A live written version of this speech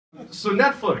So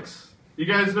Netflix. You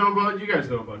guys know about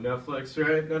Netflix,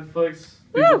 right? Netflix.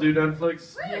 People do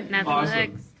Netflix. Netflix.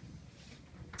 Awesome.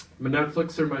 I'm a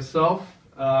Netflixer myself.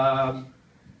 I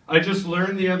just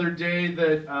learned the other day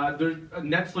that there's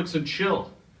Netflix and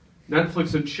chill.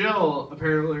 Netflix and chill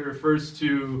apparently refers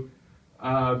to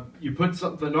you put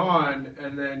something on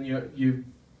and then you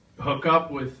hook up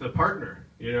with a partner,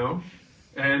 you know?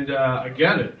 And I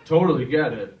get it, totally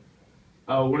get it.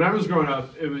 When I was growing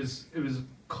up, it was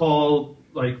called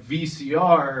like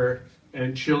VCR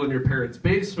and chill in your parents'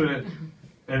 basement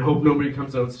and hope nobody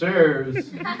comes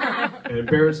downstairs and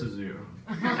embarrasses you.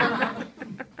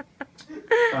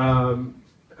 And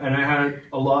I had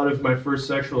a lot of my first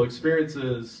sexual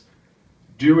experiences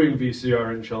doing VCR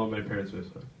and chill in my parents'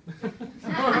 basement.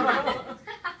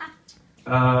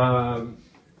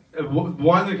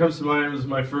 One that comes to mind was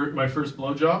my first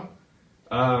blowjob.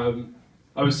 I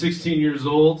was 16 years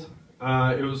old.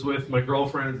 It was with my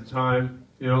girlfriend at the time,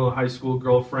 you know, a high school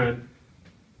girlfriend.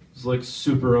 It was like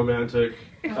super romantic.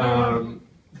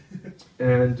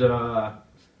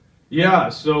 Yeah,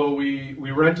 so we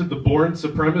rented The Bourne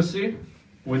Supremacy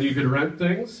when you could rent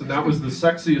things, and that was the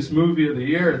sexiest movie of the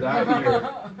year that year.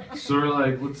 So we're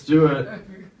like, let's do it.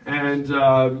 And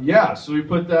yeah, so we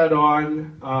put that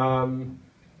on.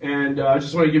 I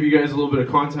just want to give you guys a little bit of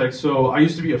context. So I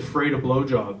used to be afraid of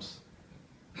blowjobs.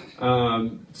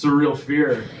 It's a real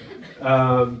fear,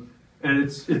 and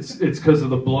it's because of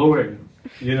the blowing,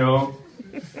 you know,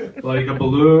 like a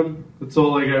balloon. That's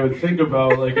all like I would think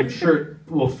about. Like, I'm sure it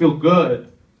will feel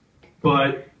good,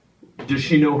 but does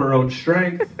she know her own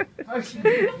strength?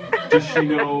 Does she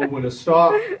know when to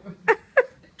stop?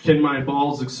 Can my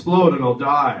balls explode and I'll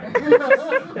die?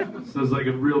 So it's like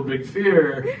a real big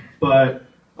fear, but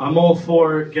I'm all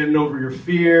for getting over your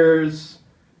fears.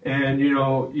 And, you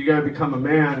know, you gotta become a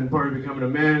man, and part of becoming a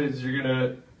man is you're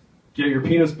gonna get your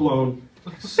penis blown.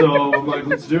 So I'm like,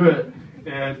 let's do it.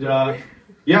 And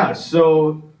yeah,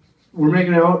 so we're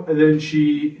making out, and then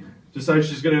she decides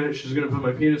she's gonna put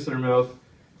my penis in her mouth,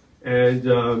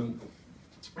 and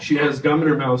she has gum in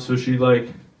her mouth, so she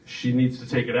needs to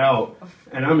take it out.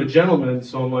 And I'm a gentleman,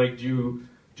 so I'm like, do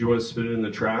you want to spit it in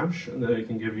the trash, and then I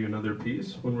can give you another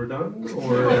piece when we're done?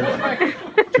 Or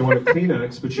do you want a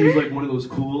Kleenex? But she was like one of those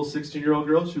cool 16-year-old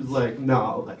girls. She was like,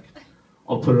 no, like,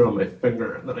 I'll put it on my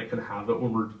finger, and then I can have it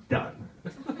when we're done.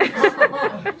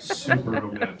 Super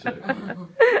romantic.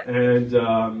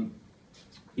 And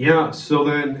yeah, so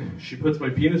then she puts my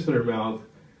penis in her mouth,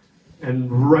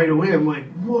 and right away I'm like,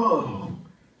 whoa,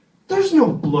 there's no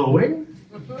blowing,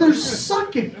 there's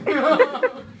sucking.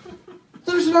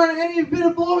 There's not any bit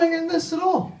of blowing in this at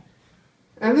all.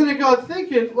 And then I got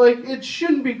thinking, like, it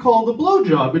shouldn't be called a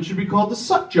blowjob, it should be called a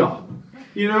suck job,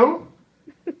 you know?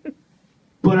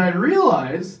 But I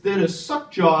realized that a suck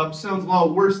job sounds a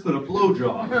lot worse than a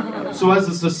blowjob. So as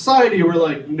a society, we're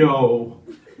like, no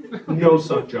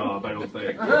suck job, I don't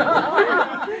think.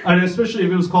 And especially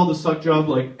if it was called a suck job,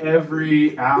 like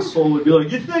every asshole would be like,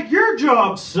 you think your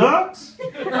job sucks?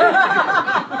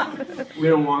 We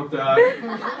don't want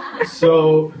that.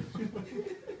 So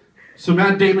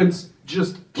Matt Damon's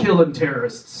just killing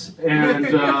terrorists,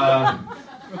 and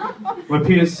my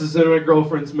penis is in my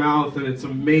girlfriend's mouth, and it's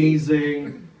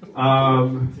amazing.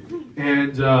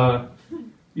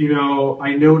 You know,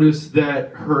 I noticed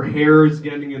that her hair is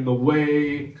getting in the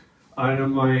way, and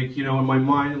I'm like, you know, in my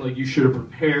mind, like, you should have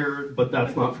prepared, but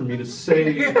that's not for me to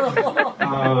say.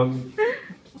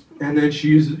 And then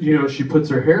she puts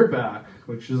her hair back,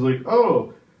 like, she's like,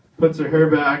 oh, puts her hair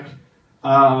back.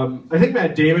 I think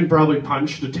Matt Damon probably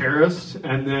punched a terrorist,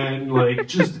 and then, like,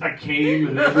 just a cane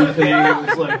and everything. It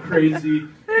was, like, crazy.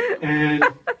 And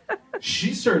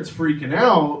she starts freaking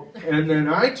out, and then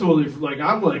I totally, like,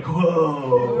 I'm like,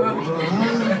 whoa,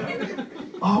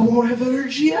 I won't have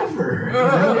energy ever.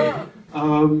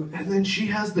 And then she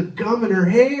has the gum in her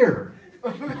hair.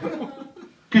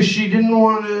 Because she didn't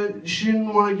want to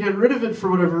get rid of it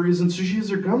for whatever reason, so she has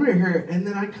her gum in her hair, and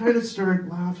then I kind of started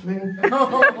laughing.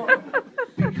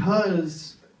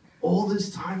 Because all this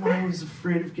time I was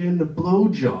afraid of getting a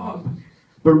blowjob.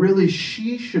 But really,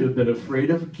 she should have been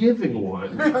afraid of giving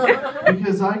one.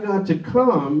 Because I got to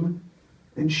come,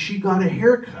 and she got a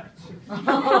haircut.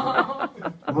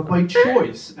 Not by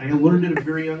choice. I learned at a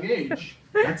very young age.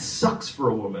 That sucks for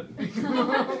a woman.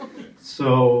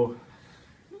 So,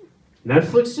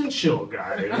 Netflix and chill,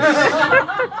 guys.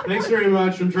 Thanks very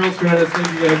much. I'm Charles Fernandes. Thank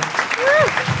you, guys.